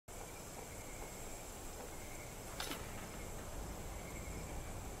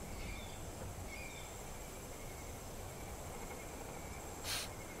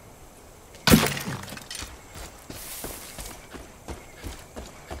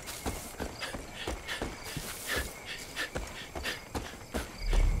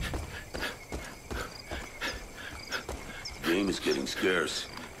is getting scarce,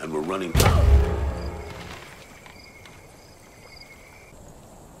 and we're running...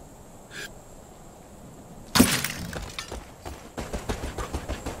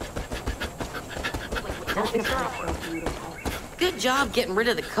 Good job getting rid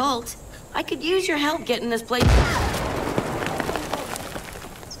of the cult. I could use your help getting this place...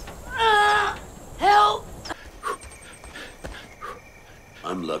 Help!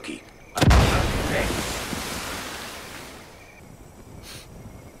 I'm lucky.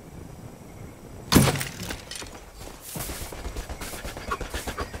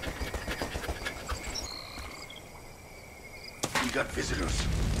 We got visitors.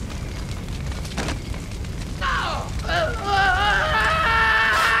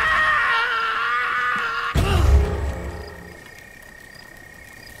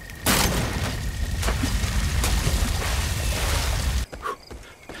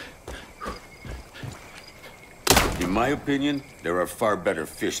 In my opinion, there are far better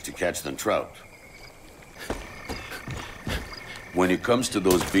fish to catch than trout. When it comes to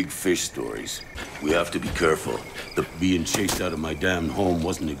those big fish stories, We have to be careful. the being chased out of my damn home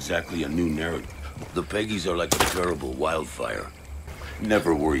wasn't exactly a new narrative. The Peggies are like a terrible wildfire.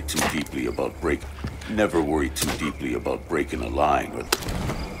 Never worry too deeply about breaking a line. Or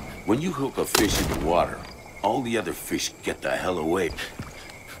when you hook a fish in the water, all the other fish get the hell away.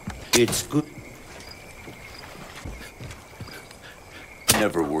 It's good.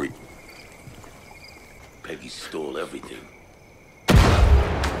 Never worry. Peggy stole everything.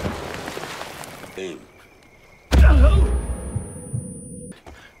 Aim.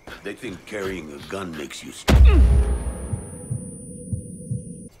 They think carrying a gun makes you strong.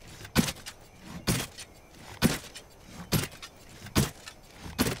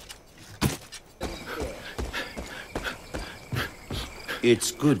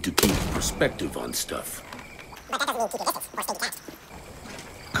 It's good to keep perspective on stuff.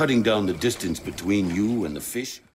 Cutting down the distance between you and the fish